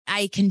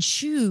I can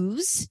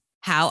choose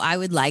how I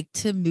would like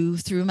to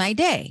move through my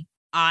day.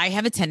 I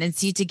have a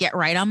tendency to get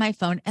right on my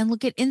phone and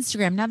look at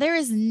Instagram. Now, there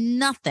is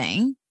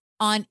nothing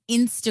on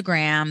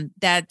Instagram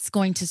that's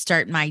going to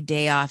start my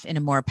day off in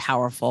a more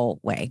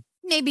powerful way.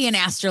 Maybe an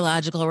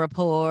astrological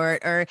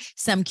report or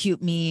some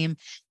cute meme,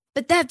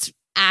 but that's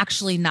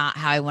actually not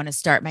how I want to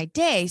start my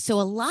day. So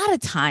a lot of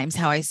times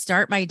how I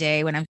start my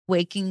day when I'm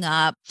waking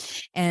up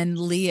and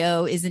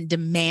Leo isn't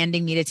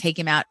demanding me to take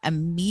him out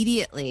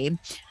immediately,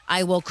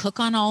 I will cook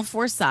on all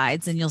four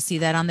sides, and you'll see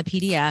that on the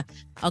PDF.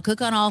 I'll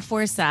cook on all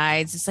four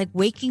sides. It's like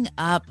waking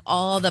up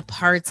all the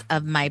parts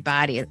of my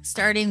body,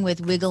 starting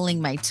with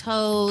wiggling my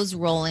toes,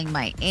 rolling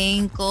my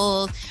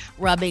ankles,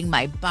 rubbing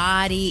my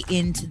body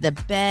into the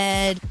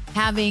bed,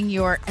 having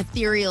your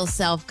ethereal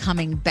self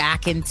coming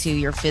back into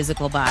your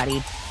physical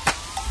body.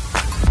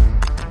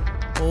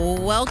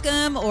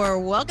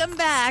 Welcome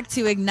back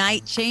to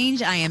Ignite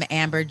Change. I am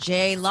Amber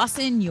J.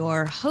 Lawson,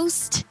 your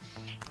host.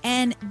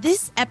 And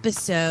this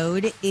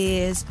episode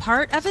is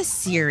part of a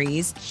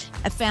series,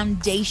 a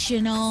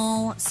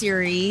foundational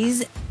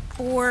series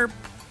for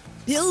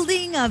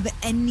building of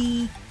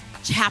any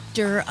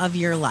chapter of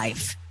your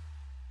life.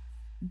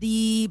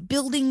 The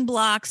building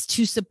blocks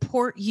to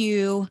support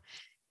you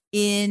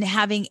in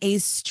having a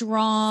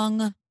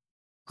strong,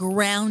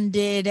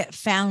 grounded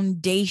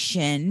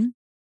foundation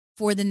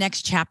for the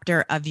next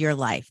chapter of your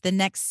life, the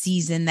next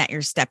season that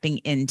you're stepping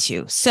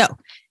into. So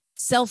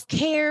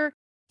self-care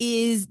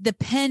is the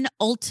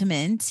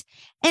penultimate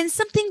and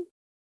something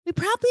we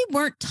probably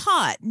weren't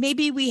taught.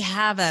 Maybe we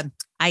have an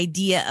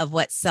idea of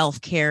what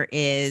self-care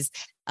is,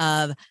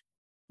 of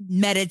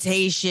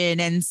meditation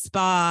and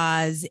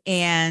spas,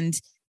 and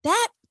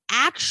that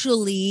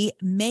actually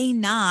may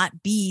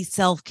not be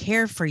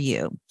self-care for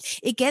you.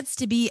 It gets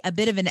to be a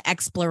bit of an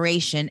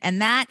exploration.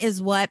 And that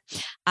is what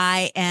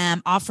I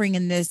am offering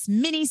in this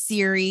mini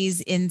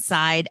series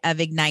inside of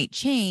Ignite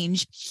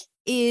Change,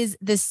 is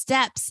the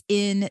steps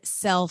in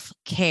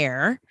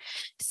self-care.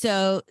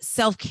 So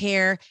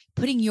self-care,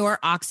 putting your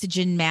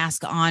oxygen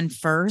mask on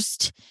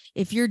first.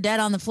 If you're dead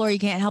on the floor, you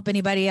can't help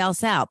anybody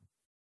else out.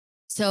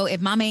 So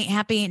if mom ain't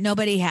happy, ain't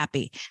nobody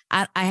happy.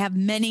 I have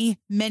many,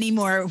 many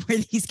more where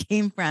these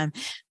came from.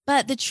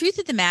 But the truth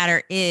of the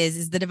matter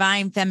is the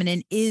divine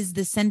feminine is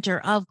the center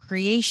of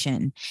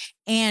creation.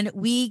 And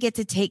we get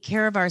to take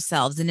care of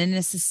ourselves. And in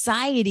a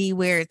society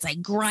where it's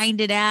like grind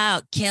it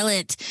out, kill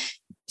it,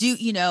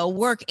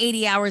 work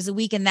 80 hours a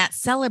week and that's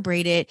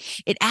celebrated,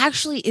 it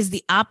actually is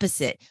the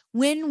opposite.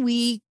 When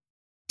we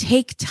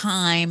take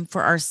time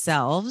for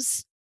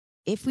ourselves,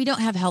 if we don't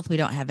have health, we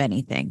don't have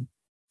anything.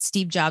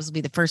 Steve Jobs will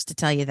be the first to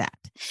tell you that.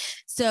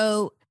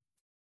 So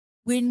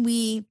when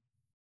we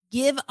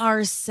give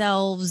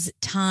ourselves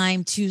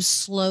time to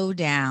slow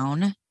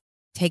down,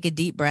 take a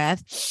deep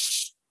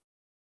breath,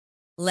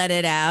 let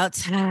it out,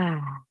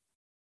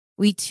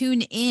 we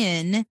tune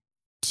in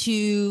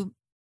to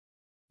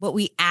what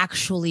we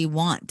actually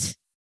want.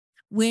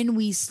 When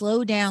we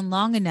slow down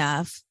long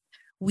enough,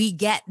 we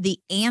get the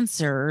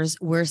answers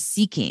we're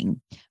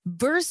seeking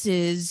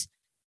versus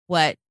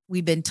what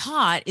we've been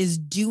taught is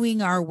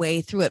doing our way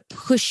through it,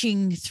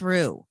 pushing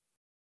through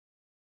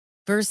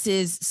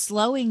versus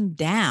slowing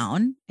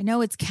down. I know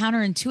it's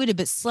counterintuitive,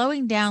 but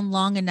slowing down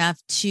long enough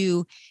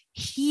to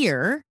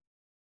hear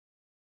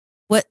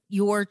what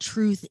your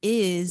truth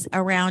is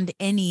around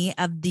any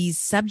of these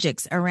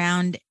subjects,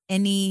 around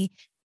any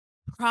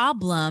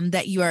problem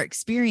that you are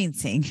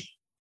experiencing.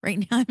 Right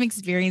now, I'm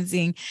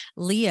experiencing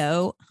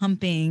Leo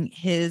humping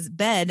his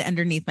bed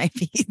underneath my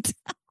feet.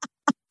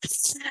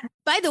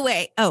 By the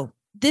way,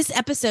 this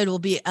episode will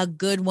be a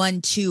good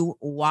one to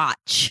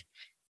watch.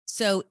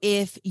 So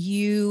if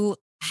you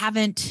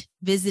haven't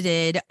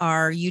visited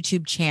our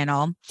YouTube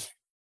channel,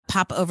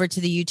 pop over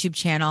to the YouTube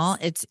channel.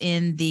 It's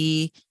in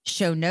the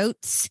show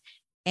notes,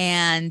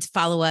 and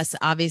follow us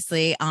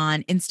obviously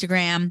on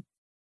Instagram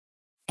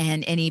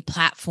and any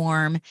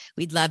platform.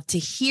 We'd love to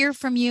hear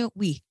from you.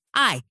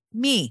 I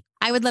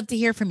would love to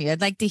hear from you. I'd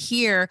like to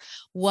hear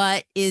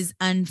what is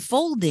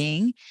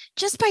unfolding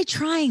just by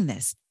trying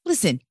this.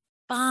 Listen,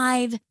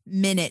 5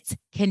 minutes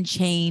can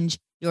change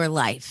your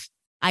life.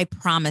 I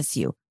promise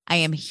you, I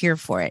am here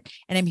for it,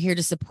 and I'm here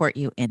to support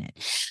you in it.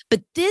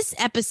 But this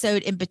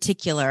episode in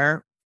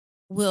particular,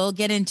 we'll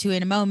get into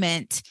in a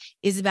moment,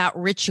 is about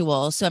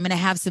ritual. So I'm going to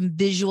have some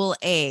visual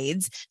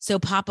aids. So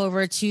pop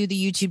over to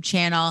the YouTube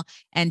channel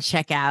and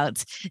check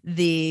out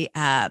the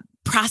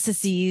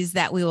processes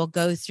that we will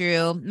go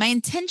through. My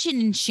intention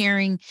in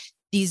sharing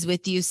these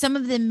with you, some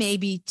of them may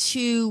be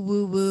too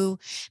woo-woo,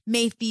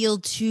 may feel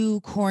too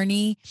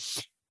corny,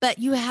 but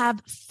you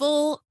have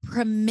full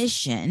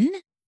permission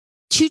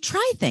to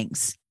try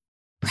things,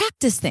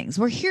 practice things.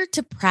 We're here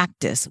to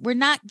practice. We're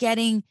not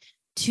getting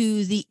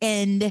to the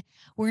end.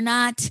 We're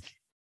not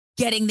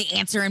getting the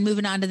answer and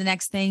moving on to the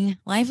next thing.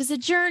 Life is a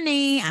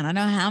journey. I don't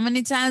know how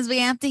many times we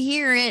have to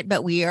hear it,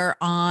 but we are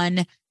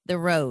on the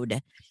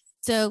road.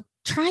 So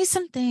try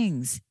some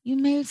things. You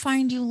may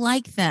find you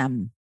like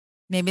them.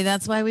 Maybe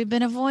that's why we've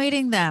been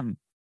avoiding them.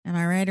 Am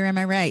I right or am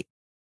I right?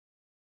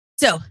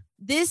 So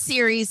this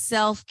series,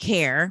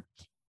 self-care,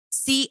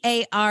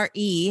 CARE,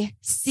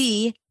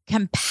 C,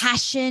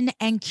 compassion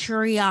and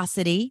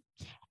curiosity.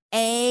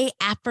 A,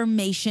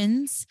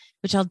 affirmations,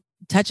 which I'll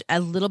touch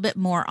a little bit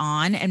more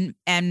on.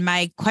 And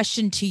my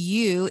question to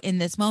you in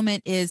this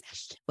moment is,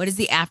 what is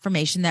the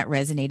affirmation that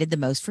resonated the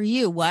most for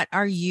you? What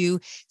are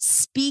you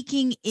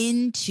speaking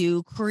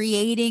into,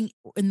 creating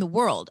in the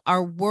world?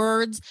 Our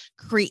words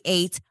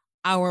create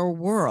our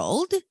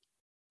world.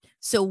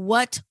 So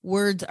what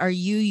words are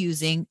you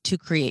using to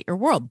create your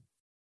world?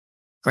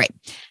 Great.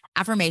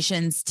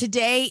 Affirmations.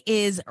 Today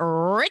is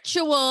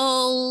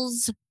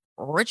rituals.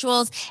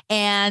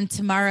 And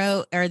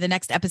tomorrow, or the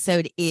next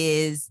episode,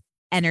 is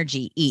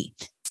energy,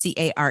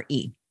 CARE,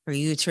 for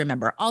you to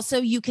remember.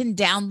 Also, you can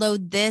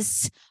download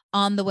this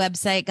on the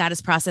website,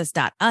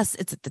 goddessprocess.us.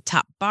 It's at the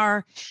top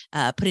bar.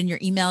 Put in your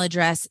email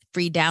address,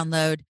 free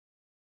download,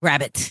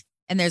 grab it.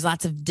 And there's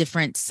lots of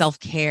different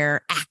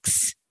self-care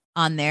acts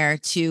on there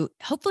to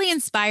hopefully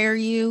inspire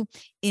you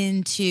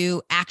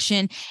into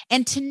action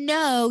and to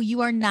know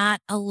you are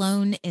not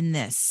alone in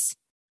this.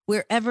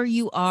 Wherever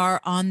you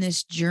are on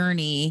this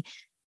journey,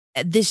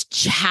 this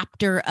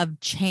chapter of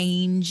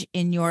change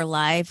in your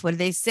life, what do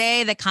they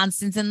say? The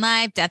constants in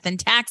life, death and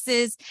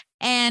taxes,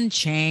 and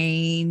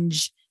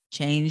change.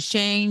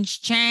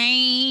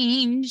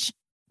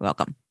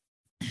 Welcome.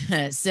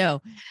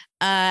 So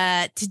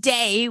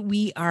today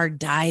we are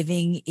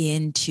diving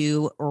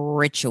into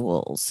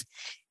rituals.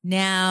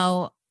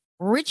 Now,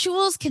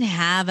 rituals can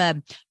have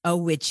a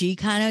witchy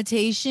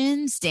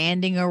connotation,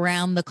 standing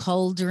around the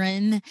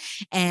cauldron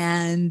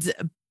and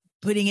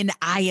putting an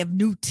eye of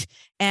newt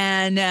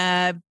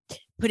and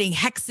putting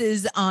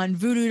hexes on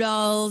voodoo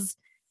dolls.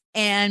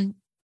 And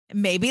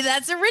maybe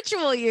that's a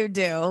ritual you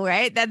do,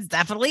 right? That's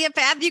definitely a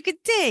path you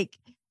could take.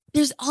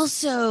 There's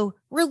also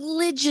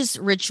religious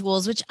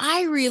rituals, which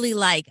I really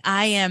like.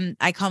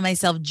 I call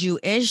myself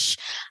Jewish.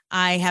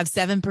 I have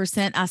 7%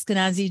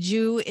 Ashkenazi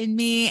Jew in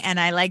me, and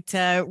I like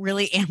to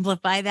really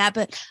amplify that.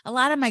 But a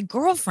lot of my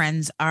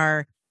girlfriends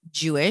are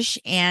Jewish,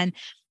 and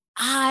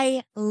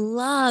I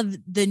love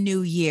the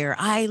new year.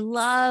 I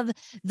love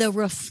the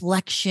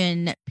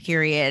reflection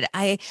period.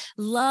 I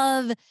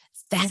love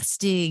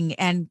fasting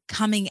and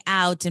coming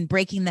out and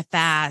breaking the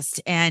fast.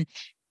 And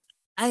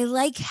I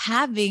like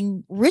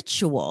having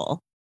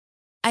ritual.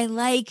 I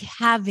like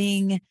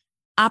having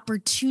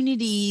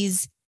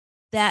opportunities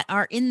that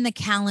are in the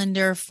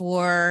calendar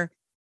for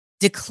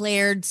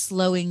declared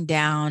slowing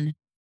down,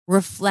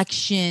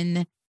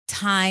 reflection,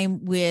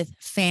 time with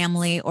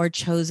family or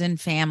chosen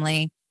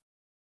family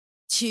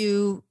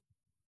to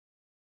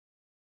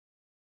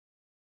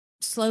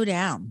slow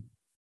down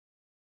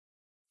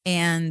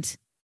and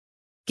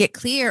get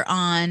clear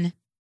on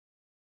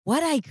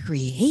what I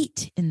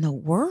create in the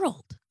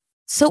world.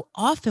 So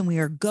often we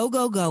are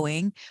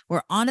going.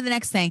 We're on to the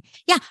next thing.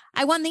 Yeah,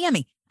 I won the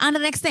Emmy. On to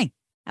the next thing.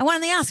 I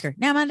won the Oscar.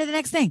 Now I'm on to the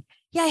next thing.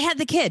 Yeah, I had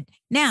the kid.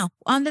 Now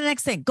on to the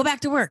next thing. Go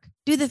back to work.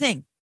 Do the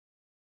thing.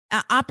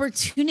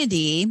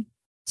 Opportunity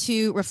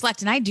to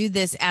reflect. And I do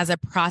this as a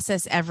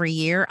process every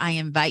year. I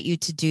invite you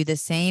to do the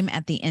same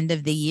at the end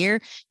of the year,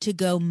 to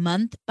go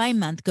month by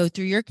month, go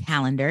through your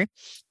calendar,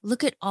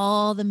 look at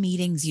all the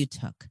meetings you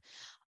took,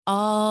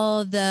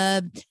 all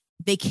the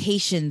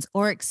vacations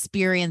or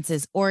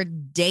experiences or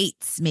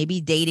dates.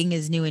 Maybe dating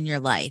is new in your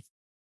life.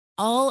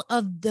 All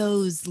of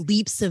those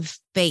leaps of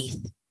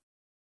faith,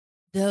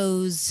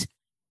 those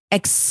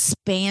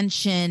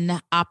expansion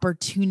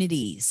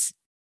opportunities.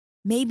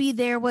 Maybe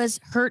there was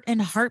hurt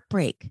and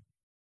heartbreak,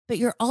 but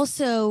you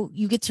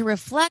get to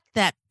reflect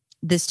that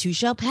this too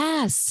shall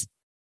pass.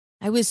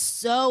 I was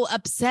so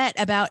upset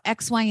about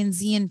X, Y, and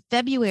Z in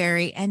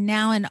February, and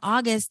now in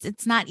August,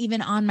 it's not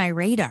even on my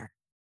radar.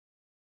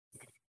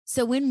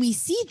 So when we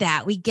see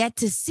that, we get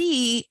to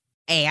see,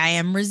 I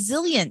am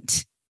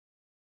resilient.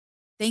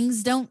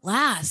 Things don't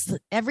last.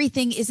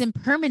 Everything is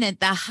impermanent.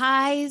 The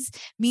highs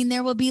mean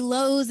there will be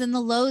lows, and the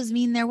lows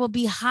mean there will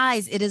be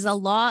highs. It is a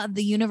law of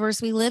the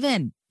universe we live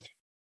in.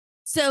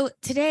 So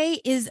today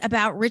is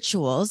about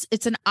rituals.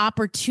 It's an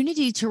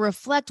opportunity to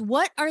reflect,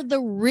 what are the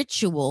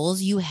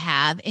rituals you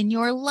have in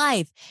your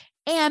life?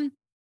 And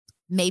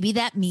maybe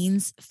that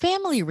means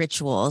family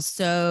rituals.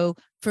 So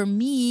for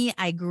me,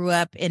 I grew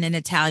up in an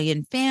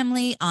Italian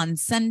family. On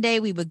Sunday,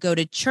 we would go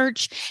to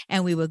church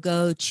and we would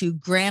go to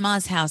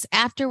grandma's house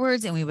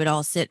afterwards, and we would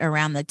all sit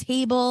around the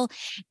table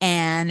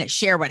and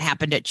share what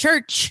happened at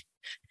church,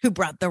 who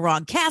brought the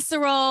wrong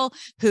casserole,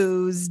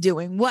 who's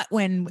doing what,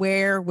 when,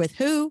 where, with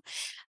who.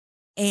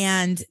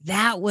 And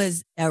that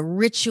was a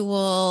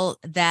ritual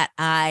that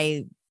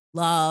I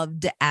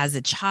loved as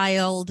a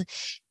child.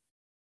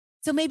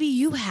 So maybe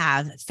you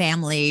have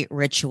family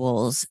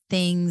rituals,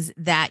 things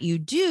that you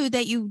do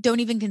that you don't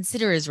even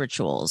consider as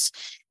rituals.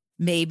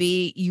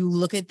 Maybe you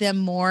look at them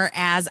more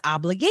as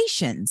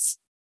obligations.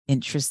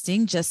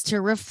 Interesting, just to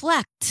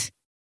reflect.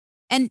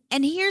 And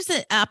here's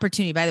an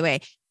opportunity, by the way.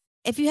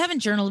 If you haven't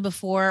journaled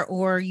before,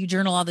 or you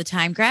journal all the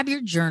time, grab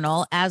your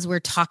journal as we're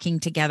talking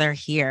together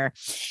here.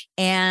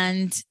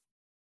 And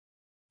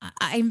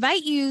I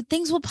invite you,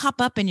 things will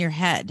pop up in your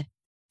head.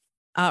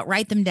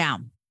 Write them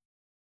down.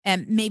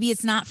 And maybe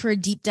it's not for a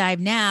deep dive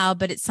now,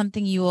 but it's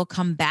something you will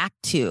come back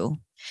to.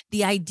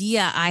 The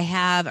idea I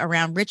have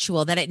around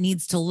ritual that it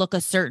needs to look a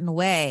certain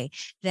way,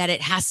 that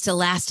it has to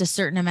last a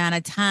certain amount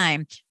of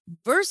time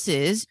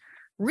versus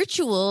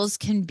rituals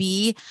can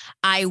be,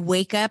 I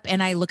wake up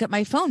and I look at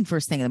my phone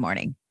first thing in the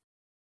morning.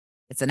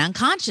 It's an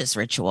unconscious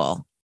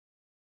ritual.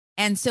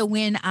 And so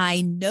when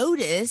I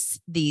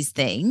notice these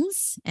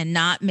things and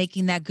not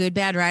making that good,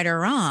 bad, right, or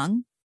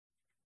wrong,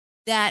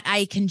 that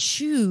I can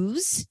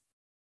choose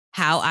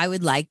how I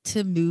would like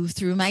to move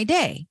through my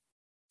day.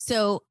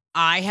 So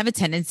I have a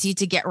tendency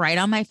to get right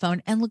on my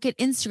phone and look at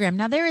Instagram.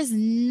 Now, there is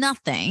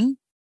nothing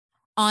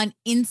on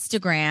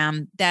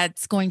Instagram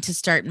that's going to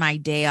start my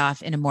day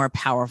off in a more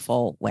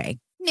powerful way.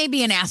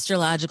 Maybe an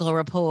astrological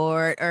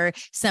report or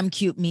some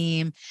cute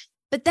meme,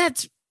 but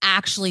that's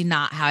actually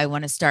not how I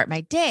want to start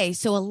my day.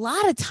 So a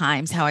lot of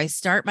times how I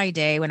start my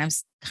day when I'm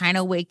kind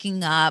of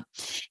waking up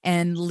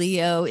and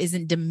Leo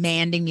isn't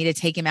demanding me to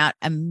take him out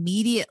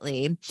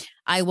immediately,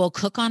 I will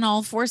cook on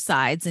all four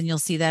sides, and you'll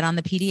see that on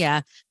the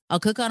PDF. I'll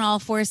cook on all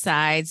four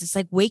sides. It's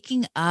like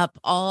waking up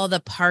all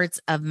the parts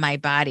of my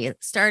body,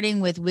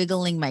 starting with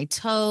wiggling my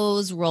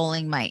toes,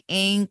 rolling my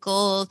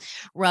ankles,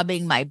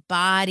 rubbing my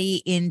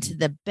body into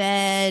the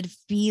bed,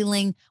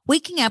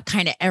 waking up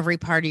kind of every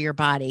part of your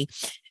body,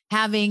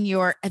 having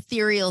your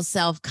ethereal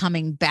self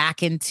coming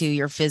back into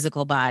your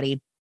physical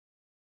body.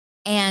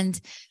 And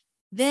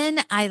then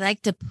I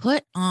like to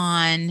put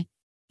on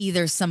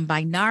either some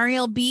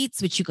binaural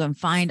beats, which you can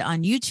find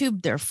on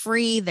YouTube. They're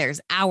free. There's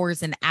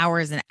hours and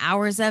hours and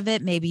hours of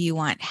it. Maybe you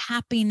want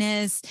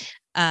happiness,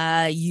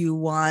 you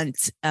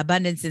want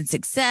abundance and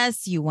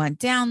success, you want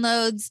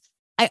downloads.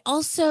 I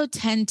also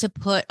tend to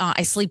put on,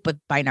 I sleep with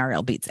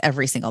binaural beats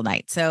every single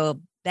night.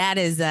 So that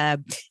is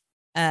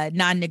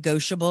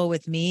non-negotiable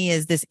with me,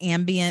 is this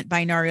ambient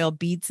binaural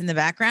beats in the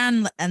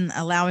background and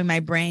allowing my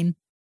brain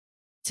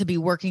to be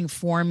working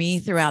for me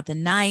throughout the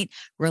night,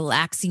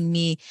 relaxing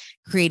me,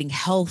 creating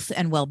health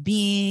and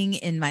well-being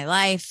in my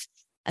life,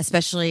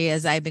 especially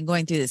as I've been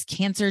going through this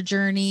cancer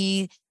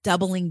journey,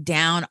 doubling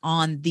down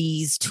on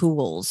these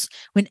tools.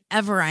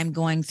 Whenever I'm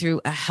going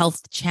through a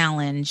health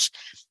challenge,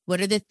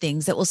 what are the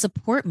things that will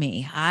support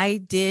me?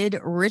 I did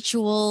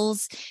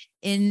rituals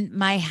in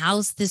my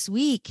house this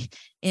week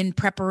in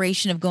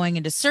preparation of going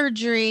into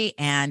surgery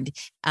and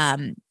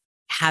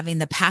having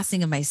the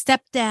passing of my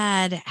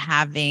stepdad,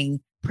 having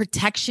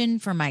protection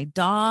for my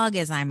dog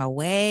as I'm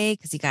away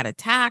because he got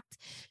attacked.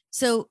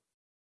 So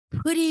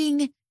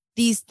putting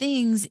these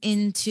things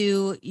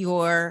into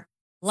your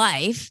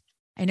life.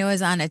 I know I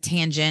was on a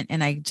tangent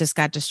and I just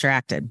got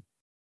distracted.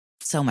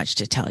 So much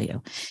to tell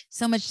you,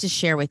 so much to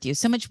share with you,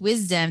 so much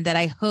wisdom that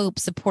I hope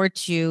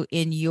supports you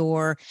in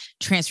your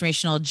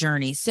transformational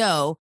journey.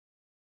 So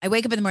I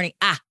wake up in the morning.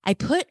 I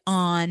put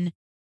on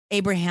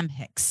Abraham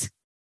Hicks.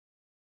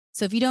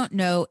 So if you don't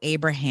know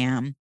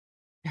Abraham,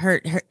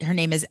 her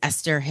name is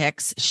Esther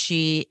Hicks.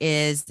 She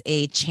is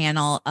a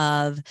channel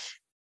of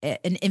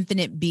an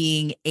infinite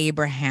being,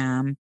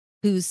 Abraham,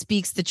 who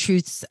speaks the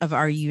truths of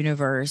our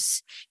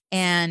universe.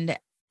 And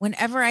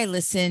whenever I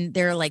listen,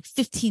 they're like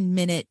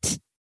 15-minute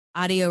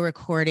audio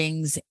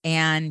recordings,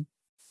 and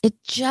it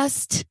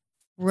just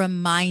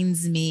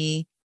reminds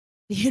me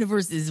the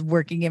universe is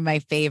working in my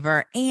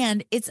favor,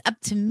 and it's up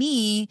to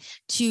me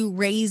to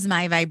raise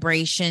my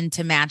vibration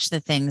to match the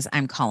things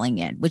I'm calling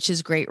in, which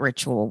is great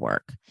ritual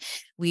work.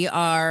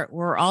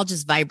 We're all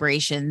just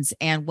vibrations.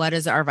 And what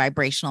is our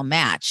vibrational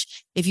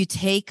match? If you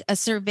take a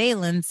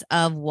surveillance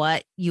of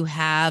what you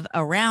have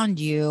around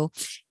you,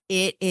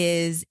 it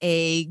is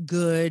a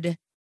good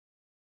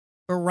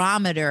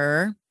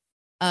barometer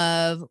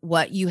of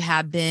what you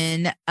have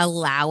been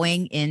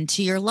allowing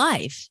into your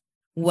life,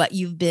 what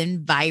you've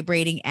been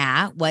vibrating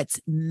at, what's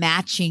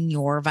matching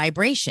your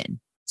vibration.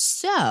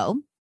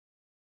 So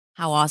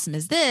how awesome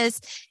is this?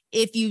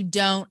 If you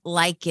don't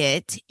like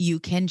it, you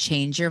can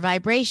change your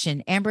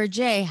vibration. Amber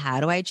J, how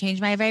do I change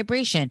my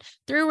vibration?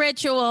 Through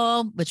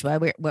ritual, which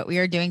what we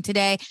are doing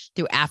today,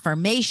 through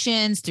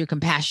affirmations, through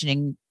compassion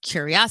and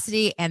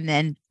curiosity, and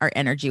then our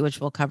energy, which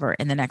we'll cover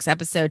in the next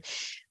episode.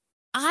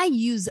 I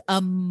use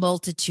a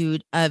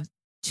multitude of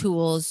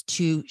tools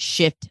to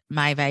shift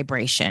my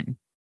vibration.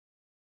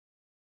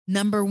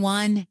 Number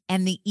one,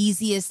 and the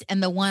easiest,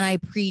 and the one I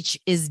preach,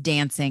 is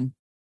dancing.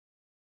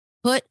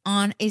 Put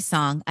on a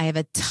song. I have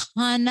a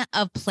ton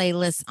of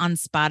playlists on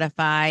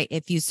Spotify.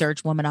 If you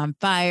search Woman on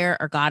Fire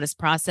or Goddess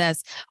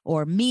Process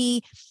or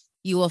me,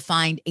 you will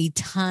find a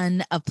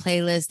ton of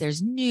playlists.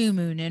 There's new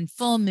moon and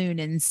full moon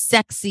and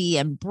sexy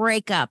and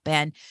breakup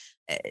and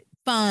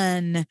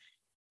fun.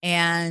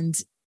 And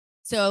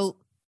so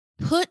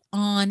put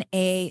on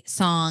a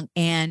song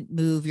and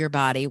move your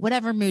body,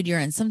 whatever mood you're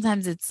in.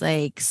 Sometimes it's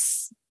like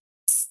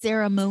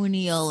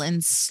ceremonial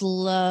and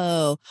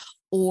slow,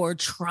 or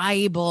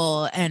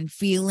tribal and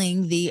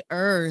feeling the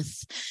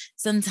earth.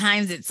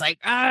 Sometimes it's like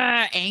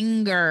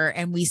anger,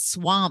 and we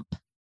swamp.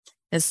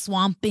 The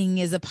swamping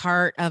is a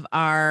part of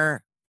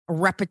our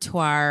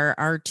repertoire,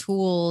 our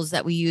tools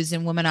that we use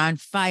in Woman on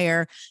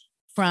Fire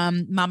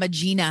from Mama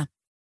Gina,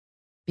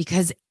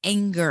 because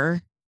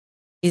anger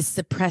is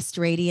suppressed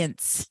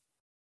radiance.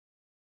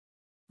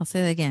 I'll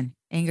say that again.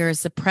 Anger is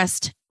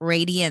suppressed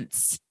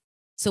radiance.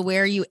 So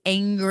where are you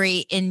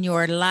angry in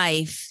your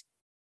life?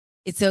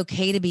 It's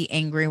okay to be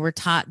angry. We're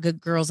taught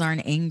good girls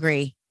aren't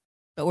angry,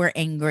 but we're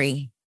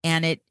angry,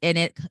 and it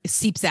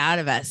seeps out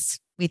of us.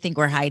 We think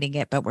we're hiding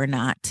it, but we're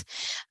not.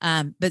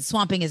 But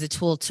swamping is a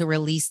tool to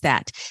release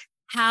that.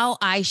 How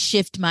I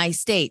shift my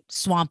state,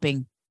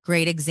 swamping,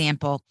 great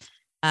example.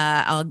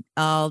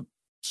 I'll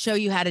show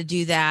you how to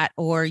do that,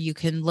 or you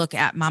can look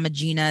at Mama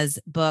Gina's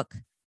book,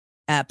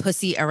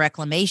 Pussy, a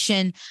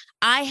Reclamation.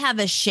 I have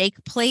a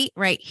shake plate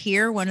right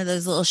here, one of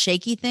those little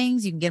shaky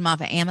things. You can get them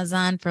off of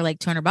Amazon for like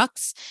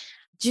 $200.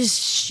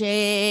 Just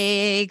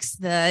shakes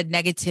the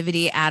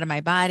negativity out of my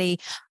body.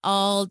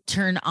 I'll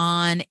turn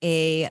on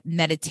a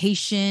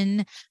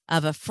meditation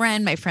of a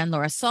friend. My friend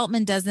Laura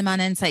Saltman does them on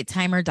Insight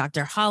Timer.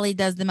 Dr. Holly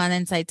does them on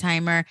Insight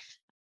Timer.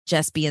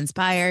 Just be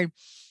inspired.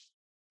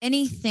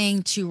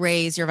 Anything to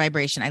raise your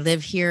vibration. I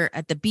live here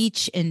at the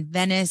beach in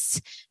Venice.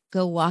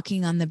 Go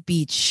walking on the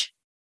beach.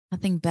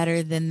 Nothing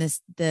better than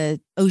the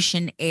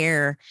ocean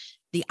air,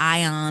 the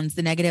ions,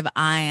 the negative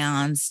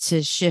ions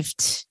to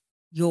shift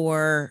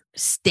your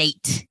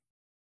state.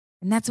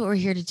 And that's what we're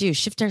here to do.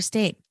 Shift our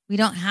state. We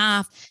don't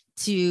have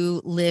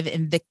to live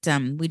in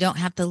victim. We don't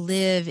have to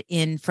live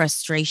in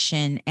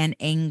frustration and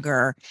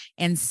anger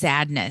and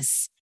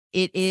sadness.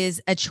 It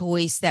is a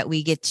choice that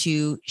we get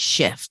to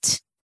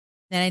shift.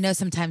 And I know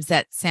sometimes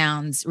that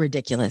sounds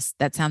ridiculous.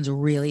 That sounds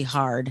really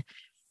hard.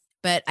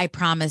 But I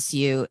promise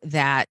you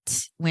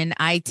that when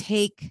I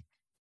take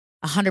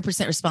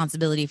 100%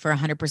 responsibility for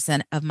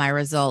 100% of my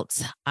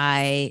results,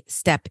 I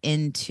step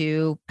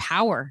into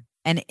power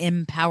and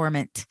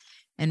empowerment.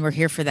 And we're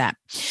here for that.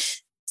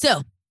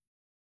 So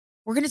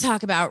we're going to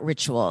talk about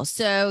rituals.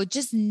 So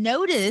just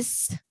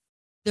notice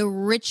the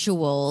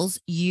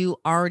rituals you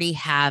already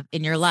have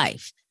in your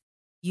life.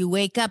 You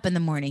wake up in the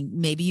morning.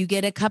 Maybe you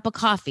get a cup of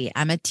coffee.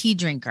 I'm a tea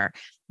drinker.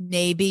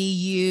 Maybe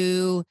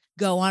you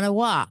go on a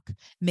walk.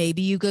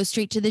 Maybe you go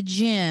straight to the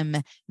gym.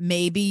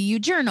 Maybe you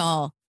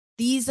journal.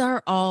 These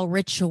are all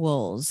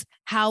rituals.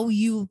 How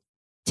you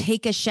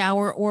take a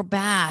shower or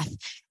bath,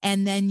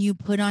 and then you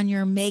put on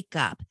your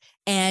makeup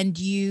and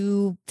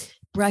you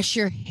brush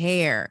your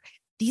hair.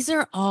 These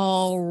are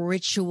all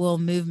ritual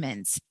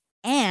movements.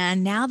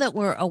 And now that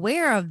we're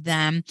aware of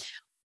them,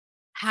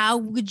 how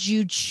would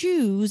you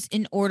choose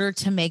in order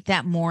to make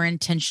that more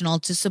intentional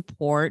to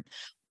support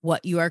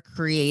what you are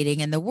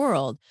creating in the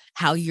world,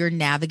 how you're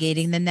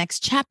navigating the next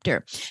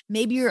chapter?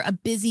 Maybe you're a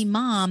busy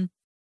mom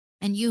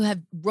and you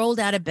have rolled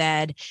out of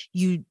bed,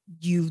 you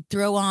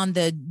throw on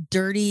the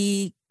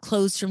dirty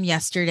clothes from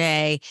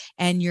yesterday,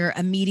 and you're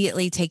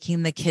immediately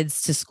taking the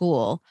kids to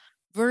school,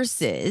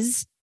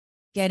 versus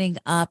getting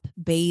up,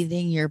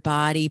 bathing your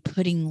body,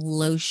 putting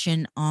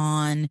lotion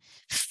on,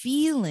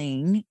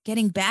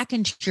 getting back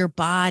into your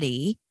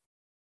body,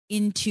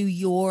 into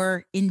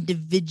your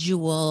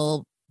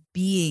individual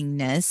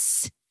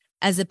beingness,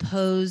 as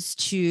opposed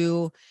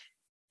to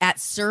at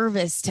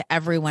service to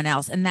everyone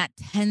else. And that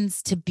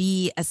tends to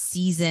be a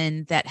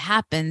season that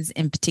happens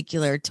in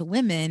particular to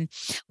women,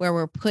 where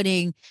we're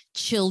putting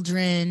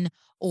children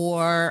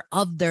or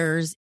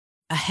others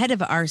ahead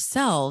of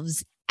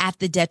ourselves at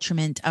the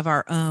detriment of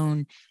our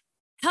own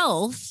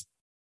health,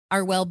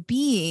 our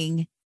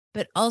well-being,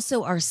 but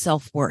also our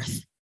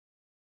self-worth.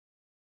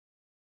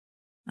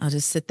 I'll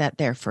just sit that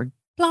there for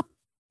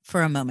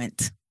a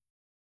moment.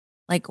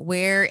 Like,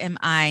 where am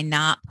I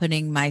not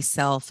putting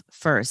myself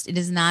first? It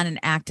is not an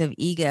act of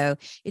ego.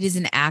 It is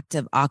an act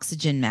of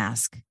oxygen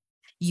mask.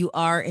 You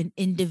are an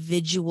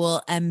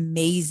individual,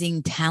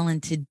 amazing,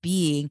 talented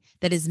being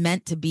that is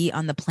meant to be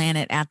on the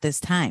planet at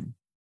this time.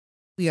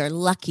 We are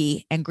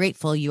lucky and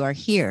grateful you are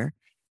here,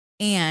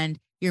 and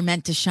you're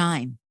meant to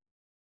shine.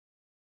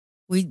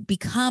 We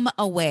become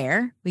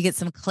aware. We get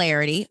some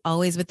clarity,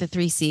 always with the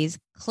 3 C's,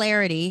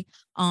 clarity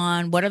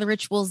on what are the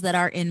rituals that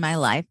are in my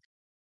life,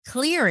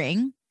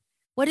 clearing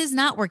what is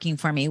not working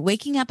for me.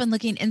 Waking up and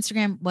looking at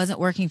Instagram wasn't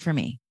working for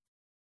me.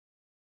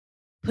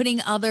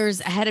 Putting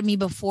others ahead of me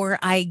before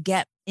I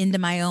get into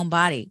my own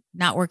body,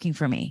 not working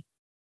for me.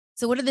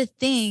 So what are the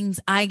things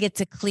I get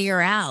to clear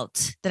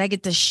out, that I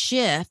get to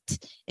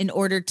shift in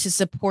order to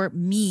support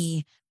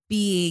me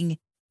being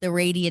the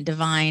radiant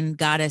divine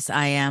goddess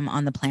I am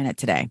on the planet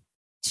today?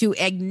 To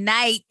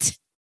ignite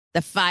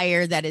the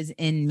fire that is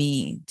in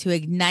me, to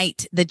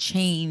ignite the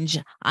change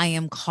I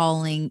am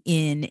calling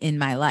in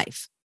my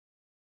life.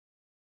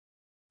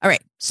 All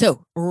right.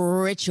 So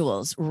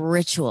rituals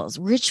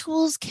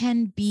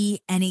can be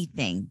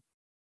anything.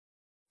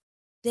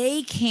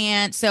 They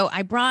can. So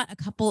I brought a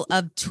couple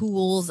of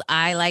tools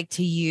I like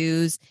to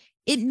use.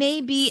 It may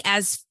be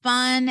as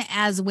fun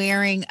as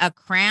wearing a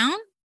crown.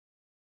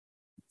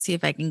 Let's see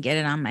if I can get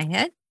it on my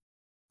head.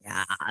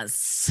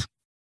 Yes.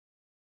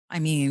 I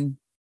mean,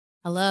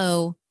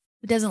 hello.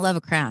 Who doesn't love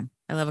a crown?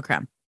 I love a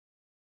crown.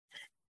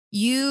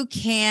 You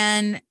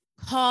can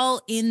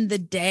call in the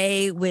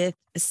day with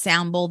a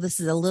sound bowl. This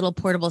is a little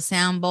portable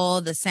sound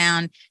bowl. The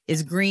sound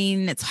is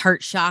green. It's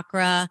heart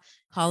chakra,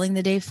 calling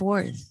the day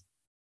forth.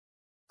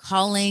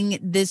 calling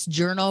this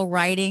journal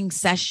writing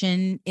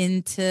session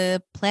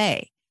into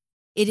play.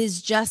 It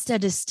is just a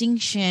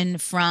distinction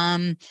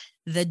from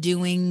the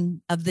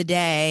doing of the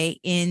day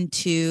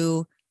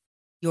into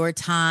your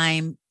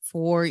time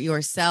for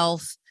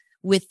yourself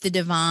with the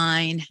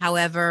divine,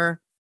 however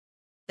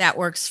that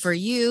works for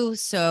you.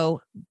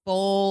 So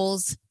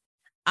bowls,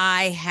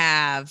 I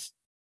have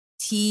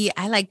tea.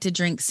 I like to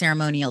drink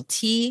ceremonial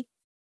tea.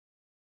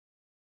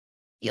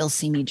 You'll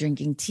see me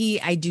drinking tea.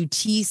 I do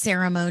tea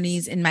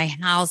ceremonies in my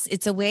house.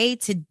 It's a way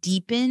to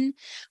deepen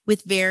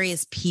with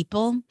various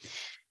people,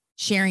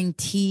 sharing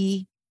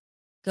tea,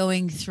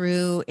 going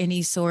through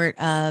any sort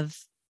of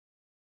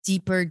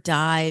deeper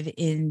dive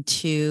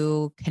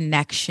into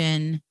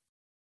connection,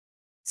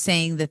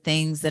 saying the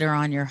things that are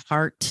on your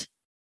heart.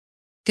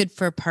 Good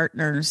for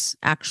partners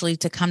actually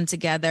to come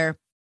together,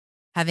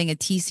 having a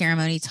tea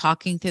ceremony,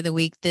 talking through the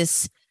week.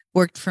 This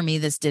worked for me.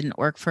 This didn't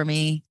work for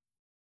me.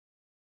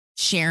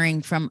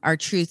 Sharing from our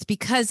truth,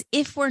 because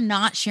if we're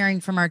not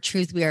sharing from our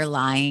truth, we are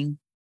lying.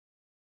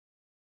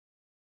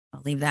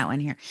 I'll leave that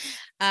one here.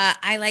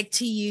 I like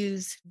to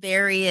use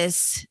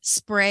various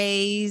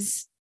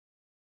sprays.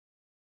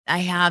 I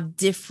have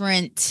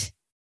different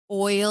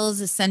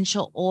oils,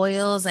 essential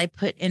oils I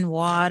put in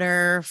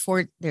water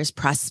for, there's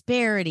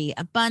prosperity,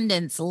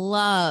 abundance,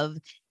 love,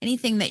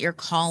 anything that you're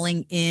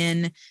calling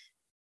in.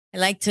 I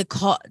like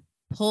to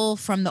pull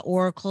from the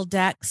oracle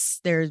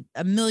decks. There's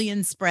a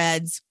million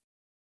spreads.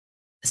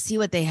 See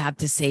what they have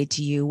to say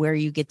to you, where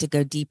you get to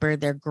go deeper.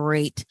 They're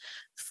great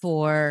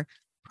for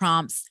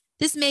prompts.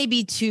 This may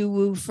be too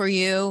woo for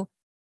you.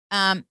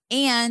 And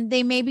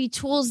they may be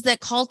tools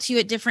that call to you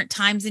at different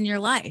times in your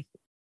life.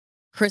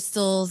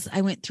 Crystals.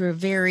 I went through a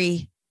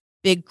very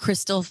big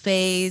crystal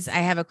phase. I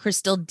have a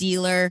crystal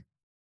dealer,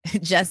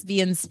 Just Be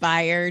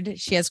Inspired.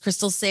 She has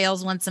crystal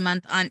sales once a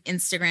month on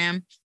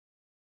Instagram.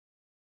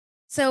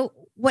 So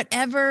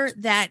whatever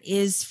that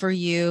is for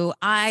you,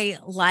 I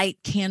light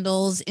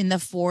candles in the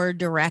 4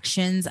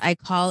 directions. I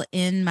call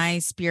in my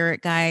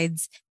spirit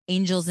guides,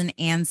 angels, and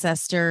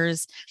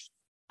ancestors.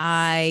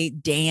 I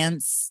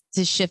dance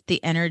to shift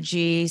the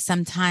energy.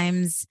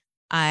 Sometimes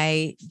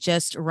I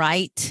just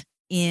write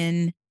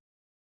in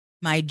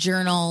my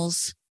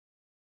journals.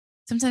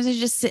 Sometimes I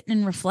just sit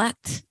and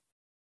reflect,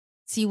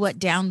 see what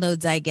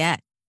downloads I get.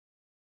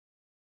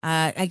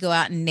 I go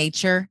out in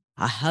nature.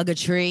 I hug a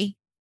tree.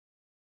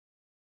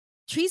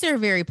 Trees are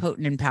very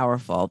potent and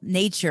powerful.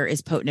 Nature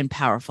is potent and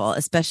powerful,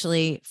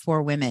 especially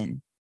for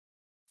women.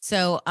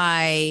 So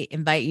I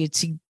invite you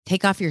to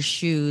take off your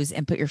shoes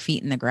and put your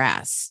feet in the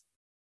grass,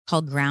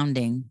 called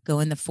grounding.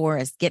 Go in the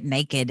forest, get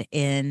naked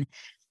in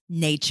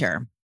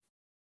nature.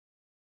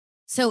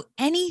 So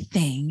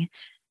anything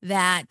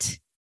that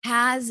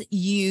has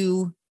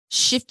you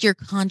shift your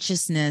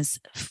consciousness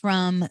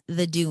from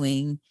the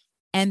doing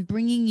and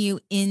bringing you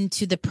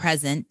into the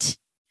present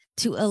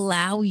to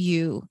allow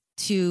you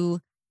to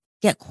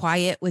get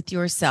quiet with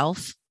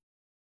yourself,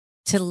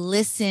 to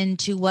listen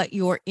to what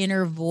your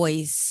inner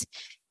voice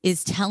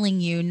is telling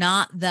you,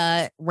 not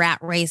the rat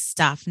race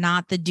stuff,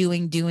 not the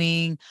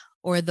doing,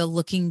 or the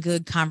looking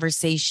good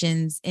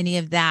conversations, any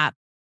of that.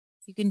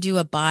 You can do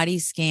a body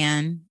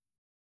scan.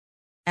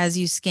 As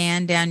you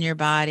scan down your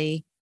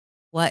body,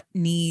 what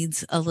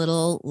needs a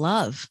little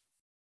love?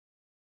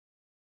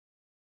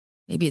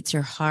 Maybe it's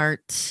your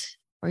heart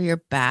or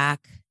your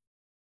back,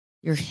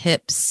 your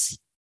hips,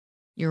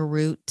 your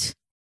root,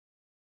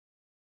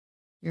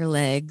 your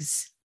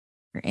legs,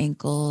 your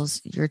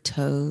ankles, your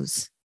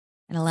toes,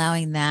 and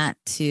allowing that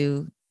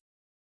to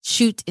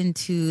shoot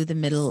into the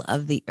middle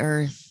of the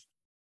earth,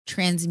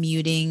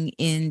 transmuting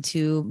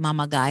into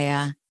Mama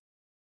Gaia,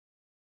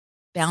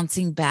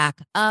 bouncing back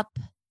up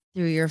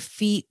through your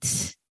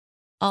feet,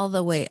 all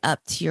the way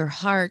up to your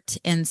heart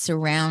and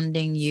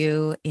surrounding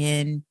you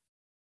in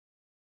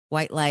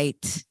white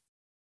light,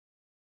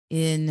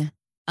 in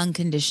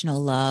unconditional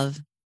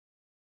love.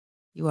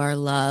 You are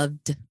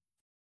loved.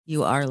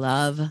 You are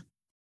love.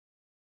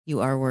 You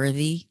are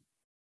worthy.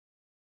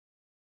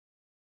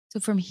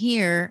 So from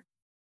here,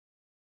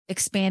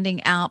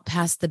 expanding out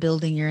past the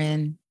building you're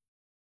in,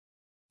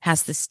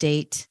 past the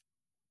state,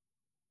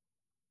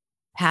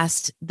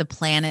 past the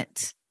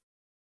planet,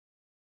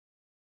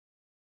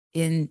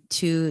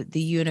 into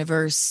the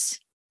universe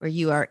where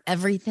you are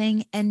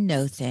everything and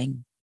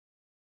nothing.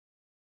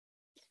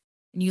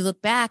 And you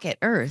look back at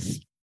Earth,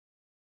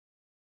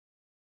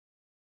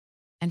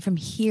 and from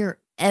here,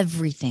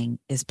 everything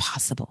is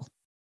possible.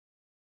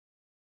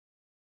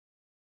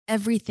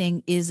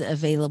 Everything is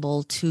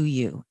available to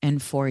you and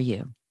for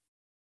you.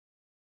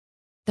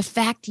 The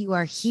fact you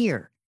are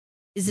here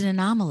is an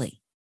anomaly.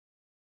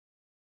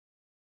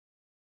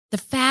 The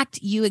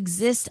fact you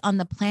exist on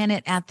the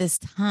planet at this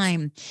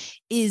time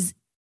is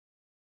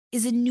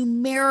a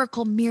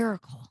numerical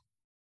miracle.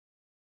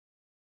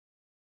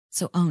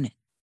 So own it.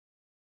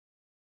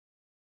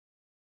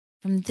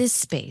 From this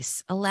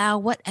space, allow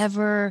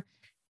whatever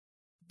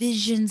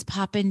visions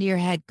pop into your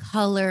head,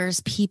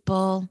 colors,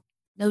 people,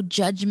 no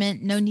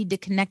judgment, no need to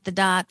connect the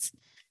dots.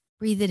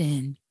 Breathe it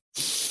in.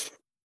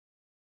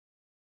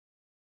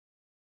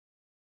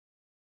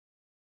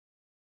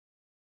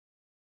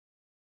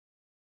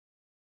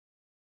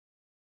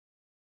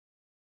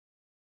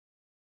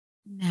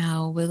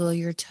 Now wiggle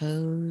your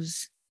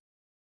toes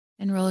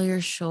and roll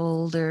your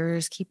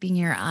shoulders, keeping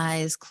your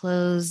eyes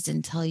closed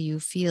until you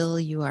feel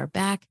you are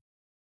back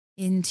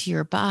into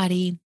your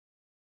body.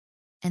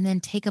 And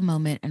then take a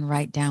moment and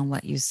write down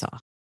what you saw.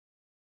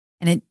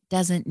 And it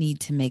doesn't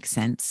need to make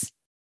sense.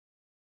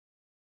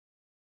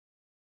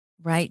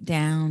 Write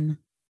down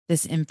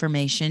this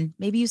information.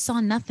 Maybe you saw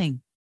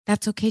nothing.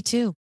 That's okay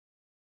too.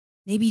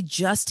 Maybe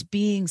just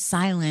being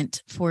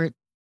silent for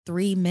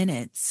 3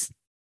 minutes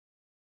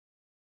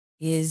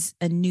is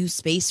a new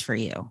space for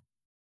you.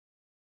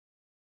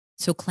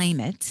 So claim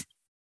it,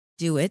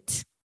 do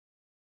it.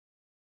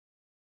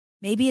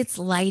 Maybe it's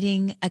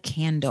lighting a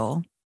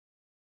candle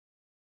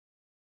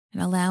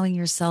and allowing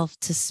yourself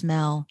to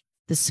smell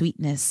the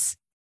sweetness.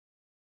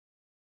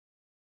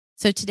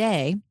 So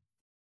today,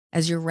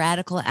 as your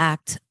radical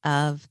act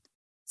of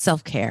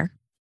self-care,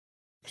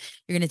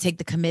 you're going to take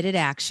the committed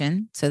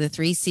action. So the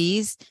 3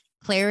 C's: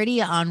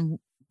 clarity on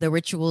the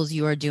rituals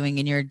you are doing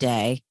in your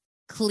day,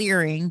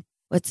 clearing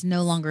what's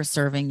no longer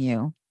serving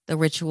you, the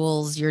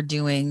rituals you're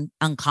doing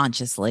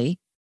unconsciously.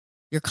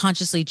 You're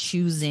consciously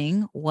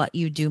choosing what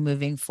you do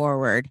moving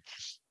forward,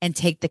 and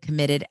take the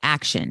committed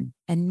action.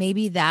 And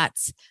maybe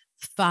that's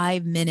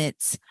 5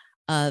 minutes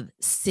of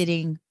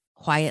sitting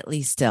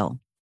quietly still.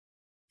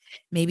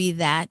 Maybe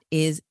that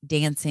is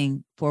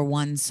dancing for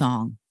one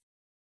song.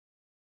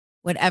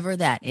 Whatever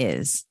that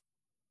is,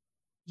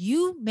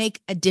 you make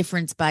a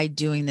difference by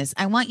doing this.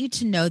 I want you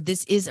to know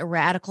this is a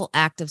radical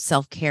act of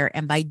self-care.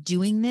 And by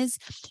doing this,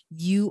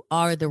 you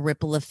are the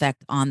ripple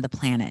effect on the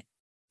planet.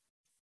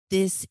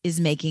 This is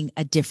making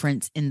a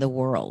difference in the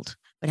world.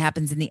 What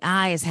happens in the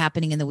I is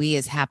happening in the we,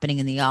 is happening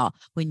in the all.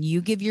 When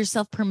you give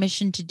yourself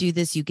permission to do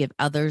this, you give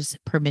others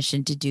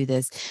permission to do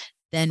this,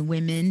 then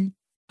women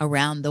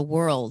around the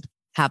world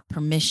have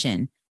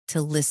permission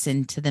to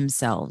listen to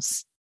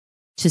themselves,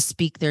 to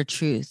speak their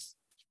truth,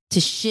 to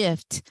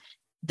shift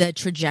the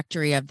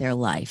trajectory of their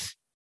life.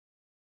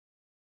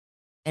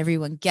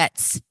 Everyone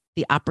gets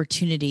the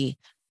opportunity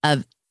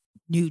of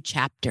new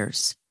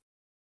chapters,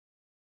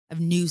 of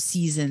new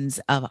seasons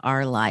of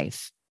our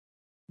life.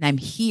 And I'm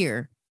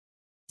here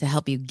to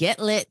help you get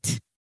lit,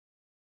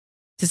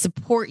 to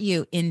support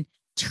you in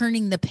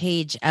turning the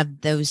page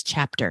of those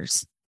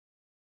chapters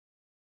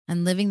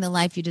and living the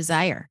life you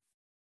desire.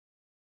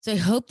 So I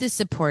hope this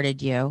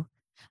supported you.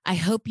 I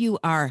hope you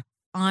are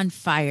on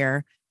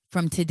fire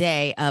from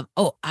today of,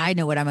 oh, I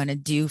know what I'm going to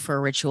do for a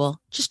ritual.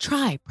 Just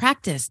try,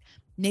 practice.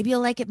 Maybe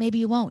you'll like it, maybe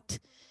you won't,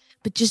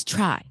 but just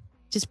try,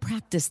 just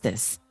practice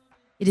this.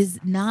 It is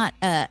not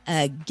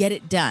a get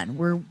it done.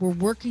 We're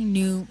working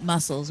new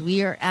muscles.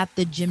 We are at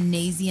the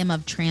gymnasium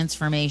of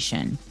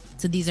transformation.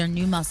 So these are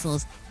new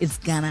muscles. It's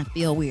gonna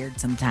feel weird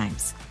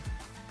sometimes.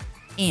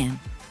 And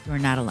you're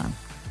not alone.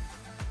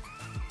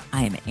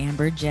 I am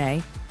Amber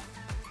J.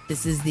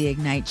 This is the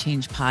Ignite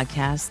Change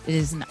podcast. It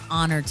is an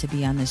honor to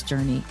be on this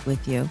journey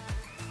with you.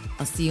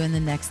 I'll see you in the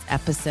next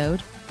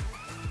episode.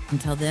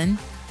 Until then,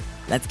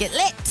 let's get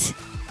lit.